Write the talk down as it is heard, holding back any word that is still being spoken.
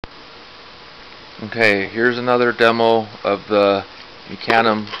Okay, here's another demo of the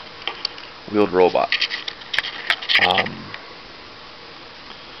Mecanum wheeled robot.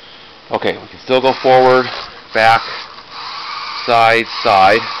 Okay, we can still go forward, back, side,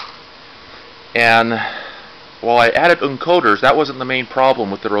 side. And while I added encoders, that wasn't the main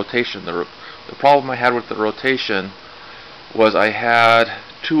problem with the rotation. The problem I had with the rotation was I had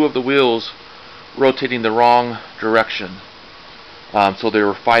two of the wheels rotating the wrong direction. So they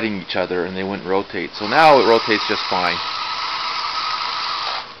were fighting each other and they wouldn't rotate. So now it rotates just fine.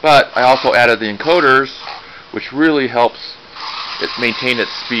 But I also added the encoders, which really helps it maintain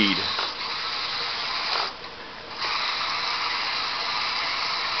its speed.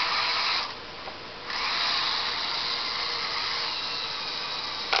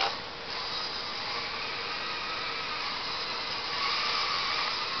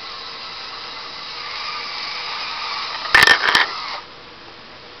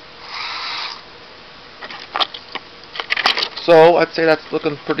 So I'd say that's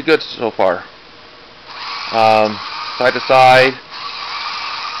looking pretty good so far. Side to side.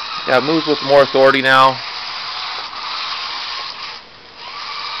 Yeah, it moves with more authority now.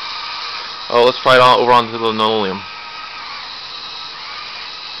 Oh, let's try it on over onto the linoleum.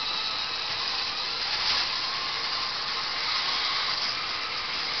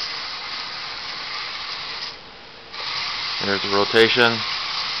 There's the rotation.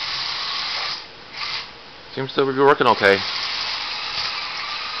 Seems to be working okay.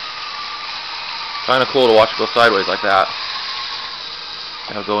 Kind of cool to watch it go sideways like that.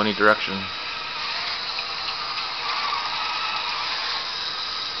 It'll go any direction.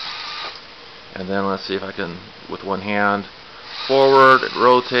 And then let's see if I can, with one hand, forward and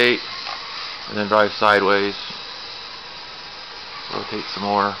rotate, and then drive sideways. Rotate some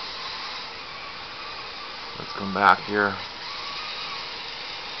more. Let's come back here.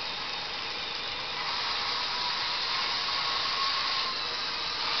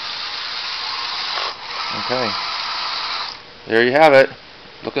 Okay, there you have it.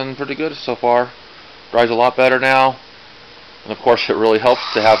 Looking pretty good so far. Drives a lot better now. And of course it really helps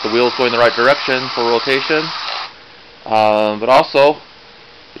to have the wheels going the right direction for rotation. But also,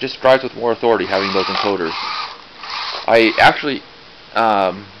 it just drives with more authority having those encoders. I actually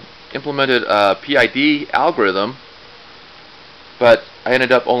implemented a PID algorithm, but I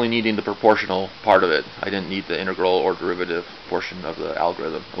ended up only needing the proportional part of it. I didn't need the integral or derivative portion of the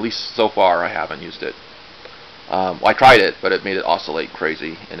algorithm. At least so far I haven't used it. I tried it, but it made it oscillate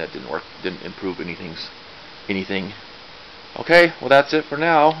crazy, and it didn't work. Didn't improve anything. Okay, well that's it for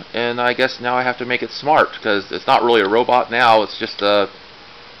now, and I guess now I have to make it smart, because it's not really a robot now. It's just a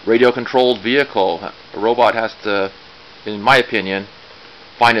radio-controlled vehicle. A robot has to, in my opinion,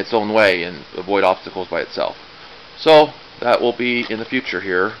 find its own way and avoid obstacles by itself. So that will be in the future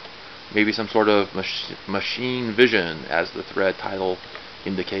here. Maybe some sort of machine vision, as the thread title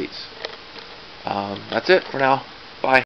indicates. That's it for now.